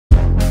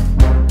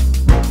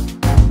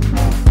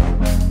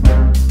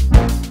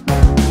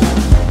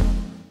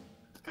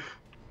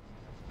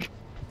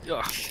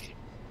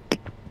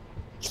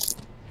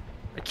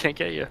can't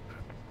get you.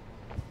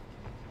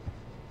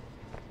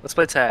 Let's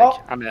play tag.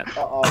 Oh. I'm in.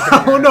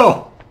 Oh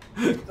no!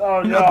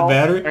 Oh You got the no!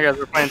 battery? Hey guys,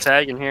 we're playing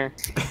tag in here.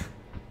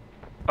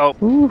 Oh.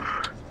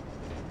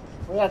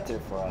 What that do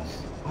for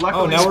us?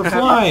 Oh, now we're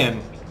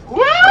flying.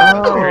 Woo!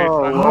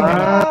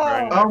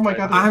 Oh my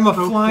god! I'm a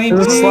so flying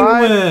cool.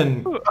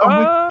 penguin. Oh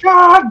my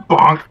god!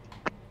 Bonk!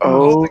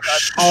 Oh,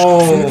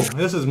 Oh,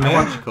 this is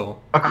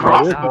magical.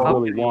 Across the Wow. ball.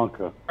 Willy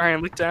Wonka.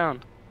 Ryan, look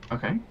down.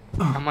 Okay.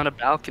 I'm on a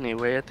balcony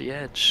way at the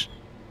edge.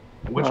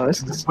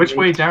 Which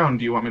way down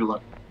do you want me to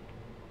look?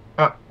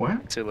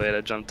 What? Too late,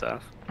 I jumped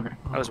off. Okay.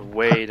 I was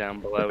way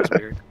down below. It was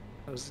weird.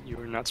 You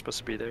were not supposed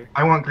to be there.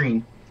 I want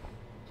green.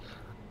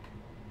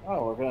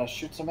 Oh, we're gonna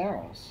shoot some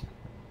arrows.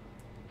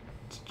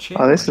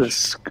 Oh, this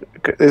is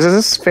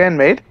this fan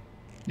made?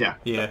 Yeah.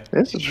 Yeah.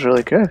 This is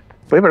really good.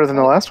 Way better than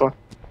the last one.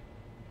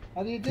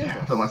 How do you do Yeah,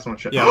 this? the last one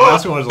was shit. Yeah, the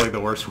last one was like the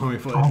worst one we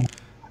played. Oh.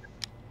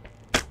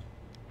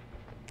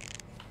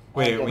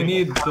 Wait, we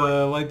need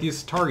to light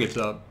these targets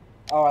up.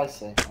 Oh, I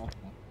see.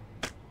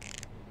 Okay.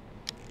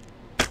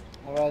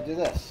 How do I do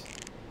this?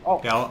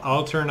 Oh. Yeah,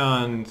 I'll turn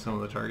on some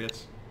of the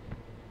targets.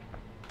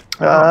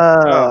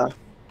 I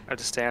have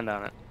to stand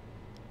on it.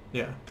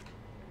 Yeah.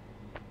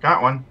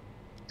 Got one.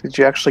 Did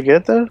you actually get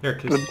it though? Here,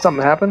 Did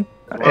something happen?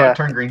 Yeah.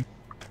 Turn green.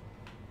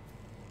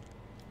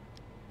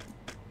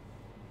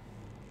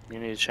 You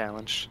need a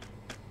challenge.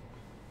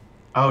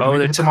 Oh, Oh, did we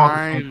the hit them all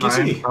at the same time.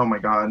 time? Easy. Oh my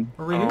god.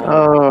 What are we doing?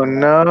 Oh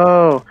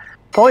no.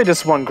 Probably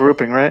just one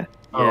grouping, right?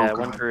 Yeah, Oh,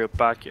 one God. group.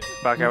 Bach,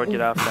 I would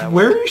get off that one.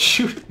 Where are you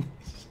shooting?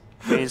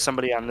 We need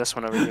somebody on this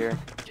one over here.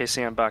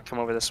 Casey and Buck, come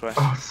over this way.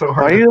 Oh, so Why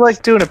hard. are you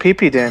like doing a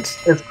pee-pee dance?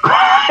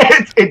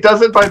 It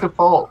does it by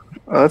default.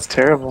 Oh, that's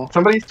terrible.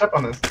 Somebody step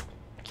on this.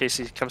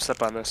 Casey, come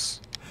step on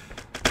this.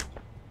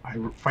 I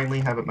finally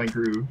have it my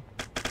groove.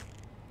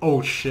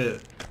 Oh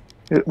shit.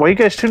 Why are you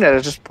guys shooting at it?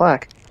 It's just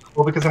black.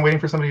 Well, because I'm waiting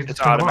for somebody to It's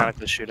turn it on.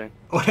 automatically shooting.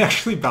 Oh, it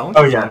actually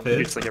bounces Oh, yeah. off It it.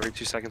 shoots like every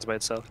 2 seconds by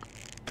itself.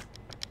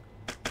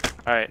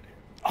 Alright.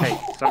 Hey,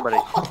 somebody.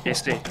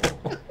 Casey.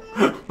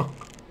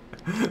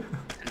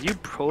 Did you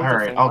pull the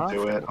Alright, thing I'll off?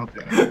 do it. I'll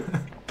do it.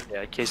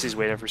 Yeah, Casey's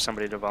waiting for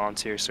somebody to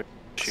volunteer, so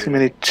shoot. Too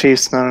many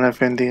chiefs, not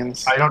enough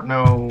Indians. I don't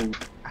know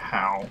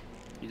how.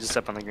 You just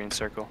step on the green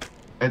circle.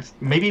 It's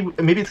maybe it's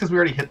because we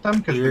already hit them.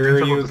 Because Here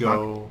you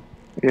go.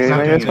 Yeah, not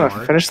you doing guys it want to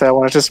anymore. finish that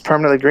one. It's just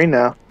permanently green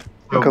now.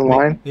 Look at the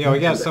line. Yeah, we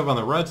got stuff on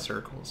the red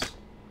circles.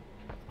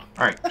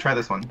 All right, try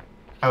this one.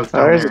 Oh, it's Oh,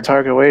 down there's there. a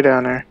target way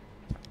down there.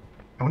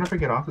 I wonder if I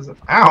get off. Is it?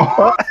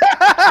 Ow!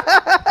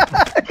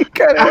 You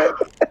got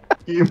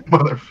You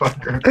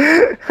motherfucker!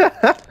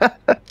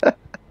 it.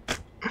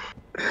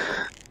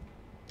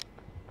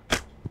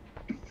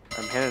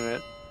 I'm hitting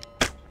it.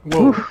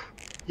 Whoa.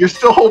 You're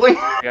still holding?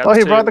 I got Oh,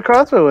 he two. brought the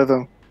crossbow with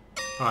him.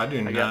 Oh, I do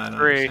I got not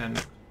three.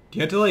 understand. Do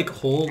you have to like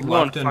hold I'm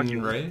going left fucking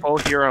and right? full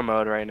hero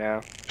mode right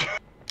now.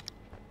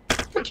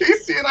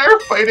 Casey and I are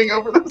fighting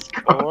over this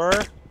cross. 4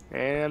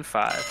 and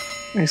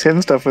 5. He's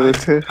hitting stuff with it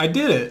too. I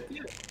did it.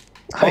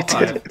 I All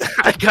five. did.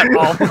 I got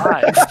all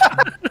 5.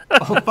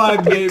 All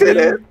five, Did baby.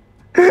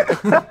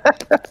 it.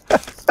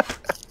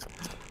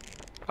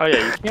 Oh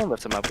yeah, you can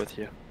lift him up with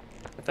you.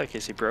 I thought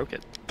Casey broke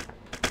it.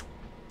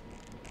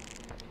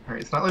 All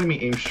right, it's not letting me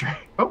aim straight.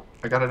 Oh,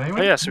 I got it anyway.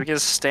 Oh yeah, so we can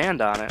just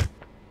stand on it.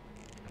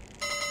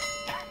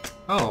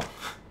 Oh.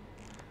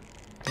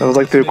 That was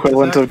like the Let's make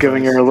equivalent of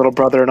giving sacrifice. your little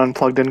brother an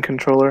unplugged-in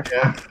controller.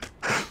 Yeah.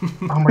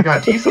 Oh my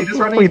god, do you see this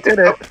running? We did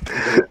it. Oh,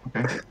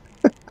 we did it. Okay.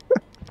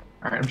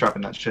 All right, I'm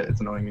dropping that shit. It's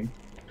annoying me.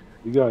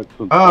 You got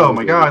some. Oh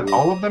my god,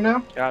 all of them now?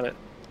 Got it.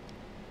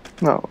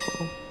 No.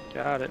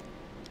 Got it.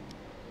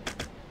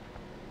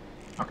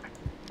 Okay.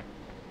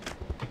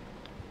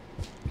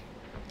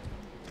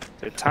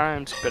 They're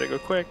timed. Better go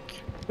quick.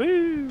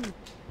 Woo!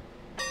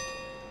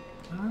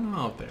 I don't know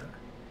out there.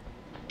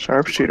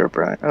 Sharpshooter,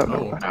 Brian. Oh, Oh,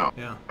 no. No,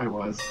 yeah. I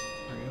was.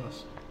 There he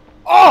goes.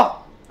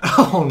 Oh!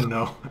 Oh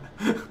no.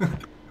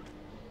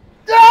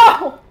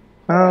 No!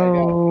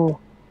 Oh.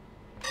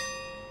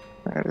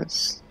 There it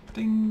is.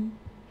 Ding.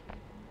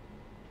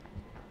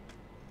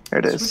 There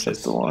it is. Switches.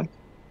 That's the one.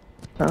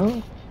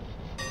 Oh.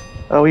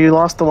 Oh, you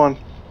lost the one.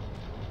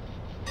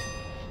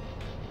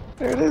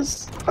 There it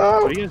is.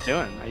 Oh. What are you guys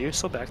doing? Are you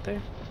still back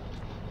there?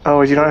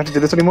 Oh, you don't have to do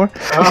this anymore?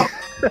 Oh,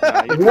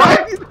 No, you-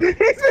 what?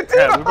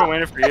 Yeah, we've been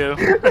waiting for you.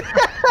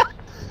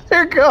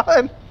 They're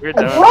gone. We're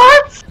done.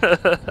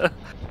 What?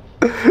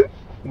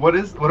 What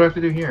do I have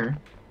to do here?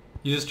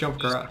 You just jump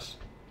across.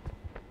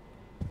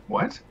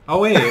 What?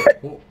 Oh wait.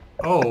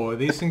 Oh,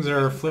 these things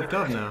are flipped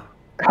up now.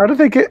 How did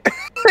they get...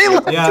 They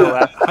left Yeah.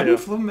 left How do you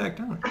too. flip them back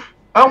down?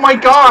 Oh my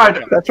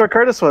god! That's where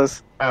Curtis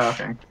was. Oh,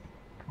 okay.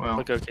 Well,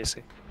 Look, go,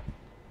 Casey.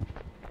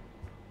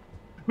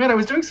 man, I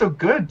was doing so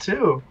good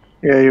too.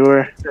 Yeah, you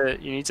were.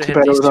 You need to Too hit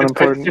bad it these was two.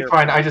 unimportant. It's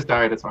fine. I just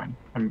died. It's fine.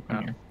 I'm Oh,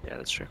 here. yeah,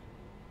 that's true.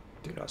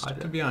 Dude, I'll I do have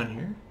to that. be on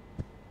here.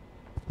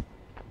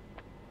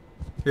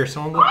 Here,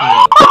 someone look me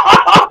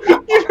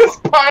up. You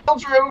just pile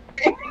drove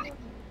me.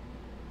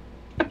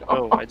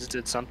 Oh, I just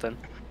did something.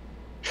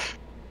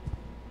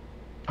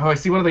 Oh, I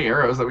see one of the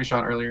arrows that we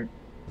shot earlier.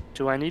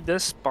 Do I need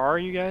this bar,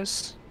 you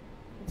guys?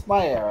 It's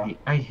my arrow.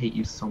 I hate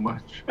you so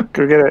much.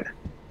 Go get it.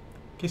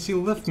 Casey,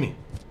 lift me.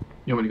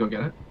 You want me to go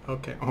get it?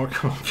 Okay, I'll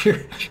come up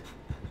here.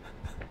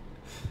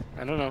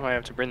 I don't know if I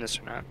have to bring this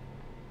or not.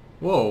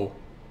 Whoa,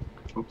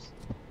 Oops.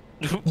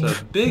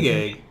 it's a big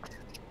egg.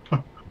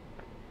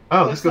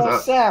 Oh, There's this goes no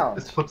up. sound.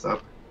 This flips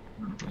up.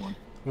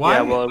 Why?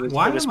 Yeah, well, it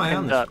why was am I on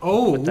pinned this? up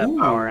Oh, with that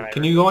power, and I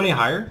can you go any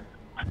higher?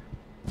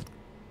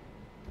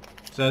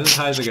 Is that as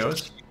high as it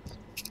goes?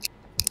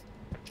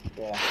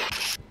 Yeah.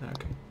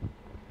 Okay.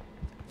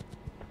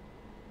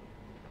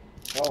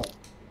 Oh.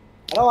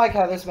 I don't like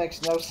how this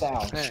makes no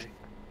sound. Hey.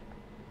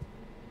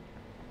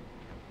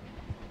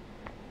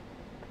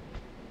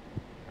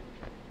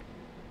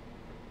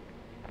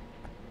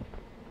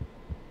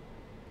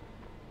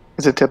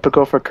 Is it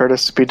typical for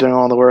Curtis to be doing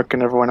all the work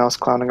and everyone else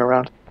clowning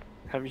around?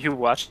 Have you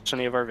watched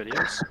any of our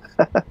videos?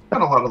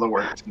 Done a lot of the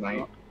work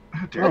tonight.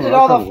 How dare I you. did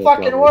all the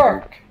fucking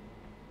work.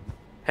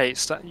 Hey,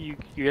 stop, you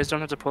guys don't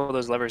have to pull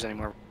those levers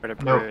anymore. We're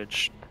at a No.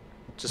 bridge.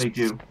 Just They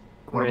do.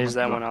 raise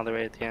that one all the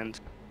way at the end.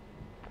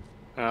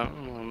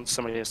 Well,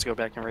 somebody has to go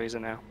back and raise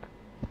it now.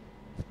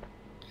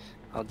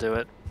 I'll do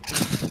it.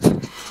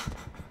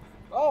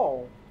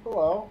 Oh,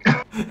 hello.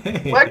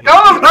 Hey. Let go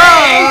of me!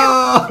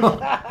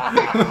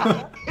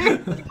 Oh! You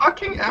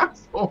fucking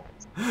asshole.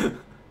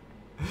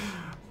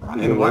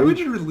 Ryan, why would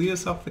you lead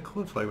us off the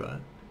cliff like that?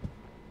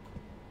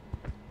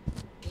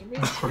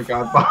 I swear to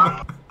God,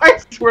 Bob. I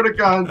swear to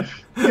God.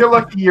 You're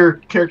lucky your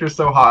character's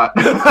so hot.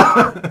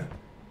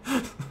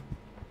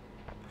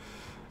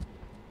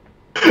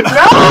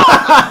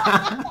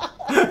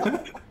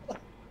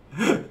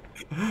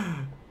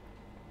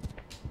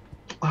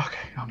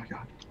 Okay, oh my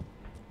God.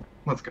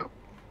 Let's go.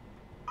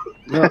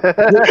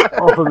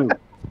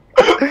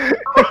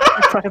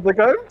 Brian's like,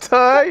 I'm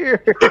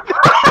tired.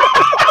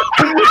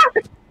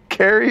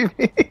 Carry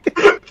me.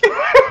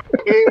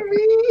 Carry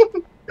me!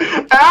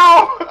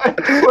 Ow! I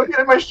just look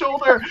at my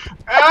shoulder.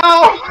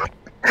 Ow!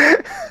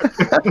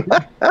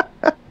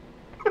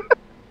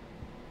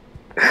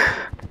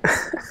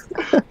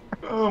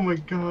 Oh my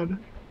God.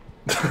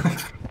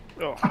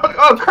 Oh.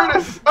 Oh,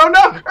 Curtis! Oh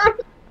no,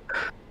 Curtis!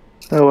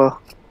 Oh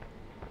well.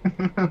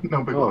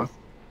 No big loss.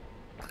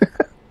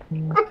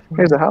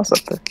 There's a house up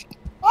there.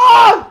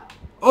 Ah!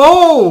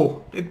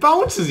 Oh! It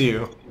bounces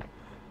you.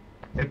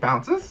 It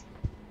bounces?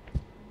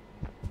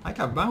 I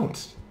got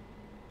bounced.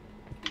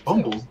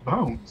 Bumbles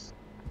bounce.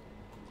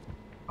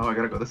 Oh, I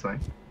gotta go this way.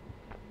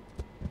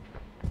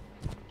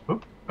 Oh,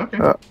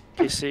 okay.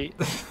 Casey,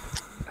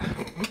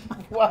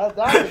 Wow,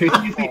 that was He's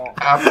your the fault.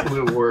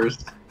 absolute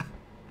worst.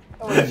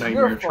 That was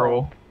Nightmare your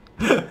fault.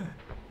 troll.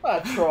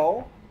 Not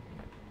troll.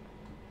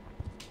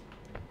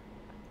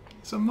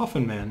 It's a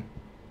muffin man.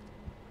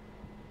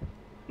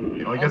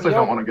 You know, I guess I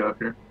don't want to get up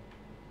here.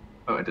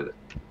 Oh, I did it.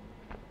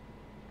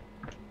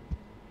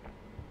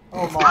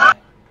 Oh my.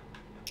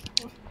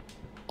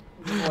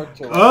 There's more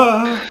to it.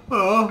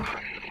 Oh!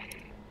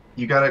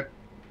 You gotta.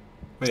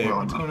 Wait, Well,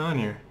 what's no. going on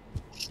here?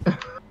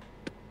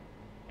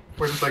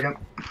 Wait a second.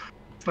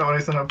 It's not what I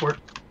signed up for.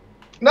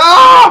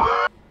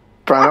 No!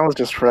 Brian was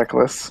just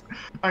reckless.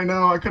 I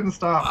know, I couldn't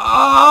stop.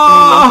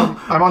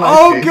 Oh! I'm on ice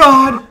Oh skates.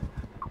 God!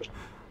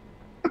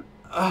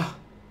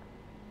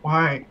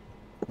 Why?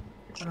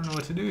 I don't know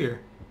what to do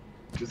here.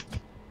 Just.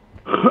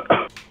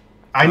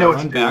 I know what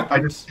to Run do. I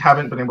backwards? just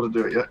haven't been able to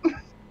do it yet.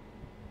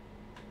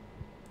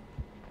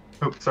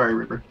 Oh, sorry,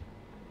 Reaper.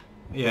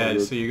 Yeah,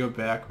 so you go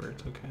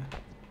backwards, okay.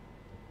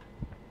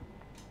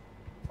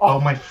 Oh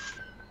my.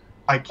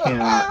 I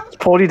can't. It's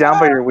pulled you down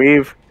by your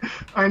weave.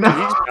 I did know.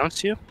 these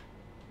bounce you?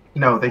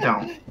 No, they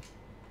don't.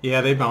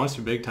 Yeah, they bounced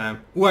you big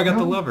time. Ooh, I got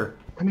the No. lever.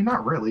 I mean,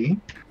 not really.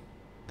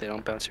 They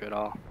don't bounce you at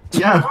all.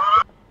 Yeah.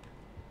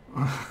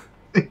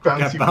 They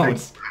bounce Got you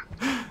bounced.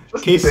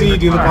 Just KC, big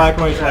do the car. black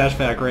and white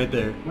flashback right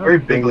there. Very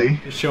bigly.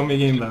 Just show me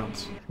game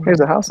bounce. There's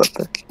a house up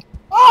there.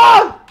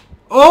 Ah!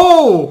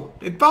 Oh!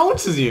 It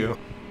bounces you!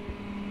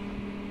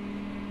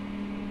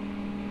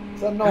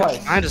 It's a noise.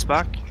 Behind us,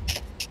 Boc.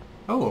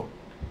 Oh.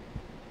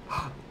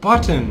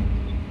 Button!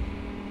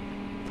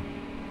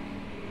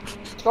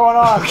 What's going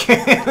on?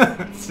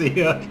 Okay, see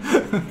ya.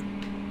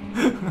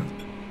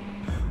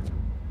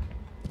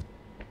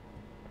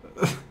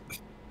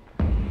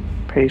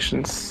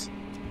 Patience.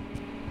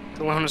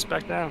 Don't let us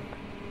back down.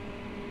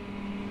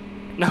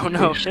 No,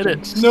 no, hit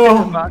it.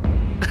 No. Boc.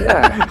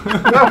 Yeah.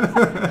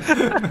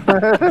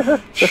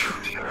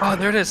 Oh,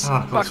 there it is.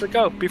 Ah, Boc, let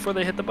go before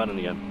they hit the button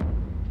again.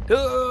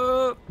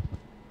 They're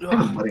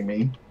not letting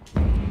me.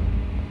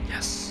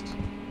 Yes.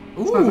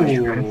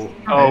 Ooh.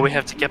 Oh, we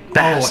have to get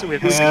past. Oh, we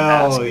have to skip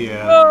hell past.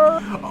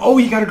 yeah. Oh,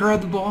 you gotta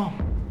grab the ball.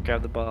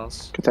 Grab the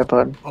balls. Get that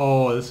button.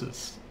 Oh, this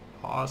is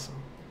awesome.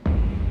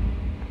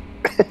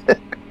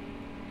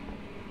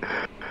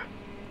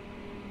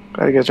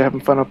 Glad you guys are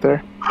having fun up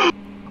there.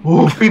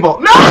 Ooh, people.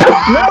 No!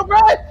 No,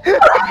 Brad!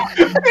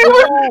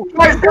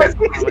 Guys,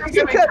 please come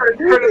get me.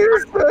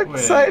 Curtis, so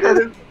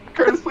excited.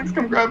 Curtis, please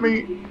come grab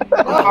me.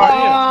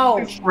 Oh!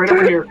 It's right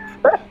over here.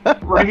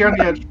 Right here on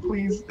the edge,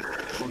 please.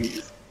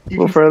 Please. A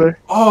little further.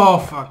 Oh,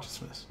 fuck,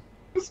 just missed.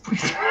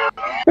 Please.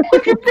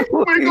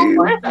 Wiggle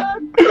my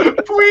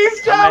head.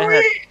 Please tell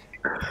me.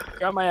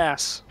 Grab my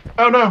ass.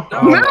 Oh no.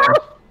 No.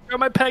 Grab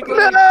my peg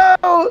leg.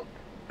 No!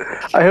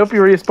 I hope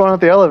you respawn at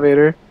the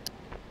elevator.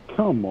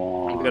 Come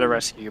on. We're gonna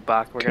rescue you,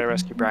 Boc. We're gonna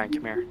rescue Brian.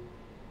 Come here.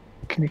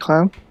 Can you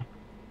climb?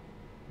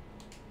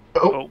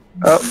 Oh.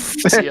 Oh.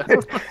 See ya.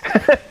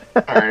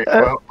 Alright,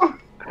 well.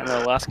 I know,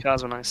 last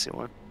cause when I see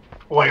one.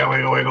 Wiggle,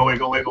 wiggle, wiggle,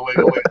 wiggle, wiggle,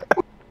 wiggle,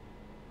 wiggle.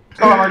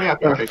 Oh, I'm already out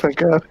there. Oh, thank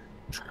God.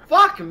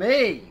 Fuck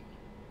me!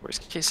 Where's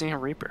Casey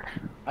and Reaper?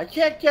 I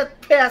can't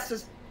get past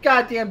this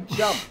goddamn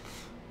jump.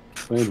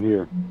 Same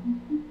here.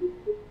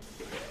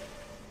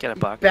 Get it,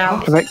 Boc.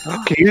 Bounce.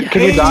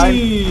 Can you die?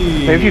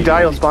 Maybe if you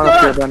die, you'll spawn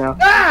up here by now.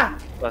 Ah!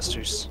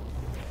 Busters.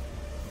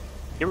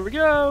 Here we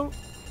go.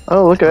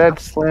 Oh, look at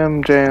that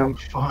slam jam.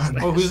 Fun.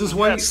 Oh, who's this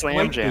white, Slam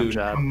white jam dude?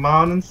 job. Come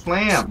on and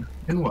slam.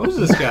 And Who's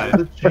this guy?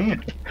 The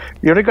jam.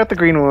 You already got the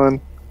green one.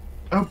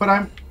 Oh, but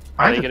I'm.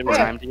 Are I they just gonna be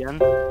timed again?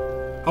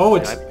 Oh,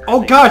 it's...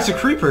 Oh, God, it's a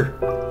creeper.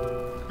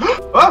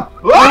 Oh!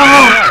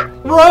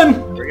 Oh!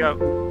 Run! Here we go.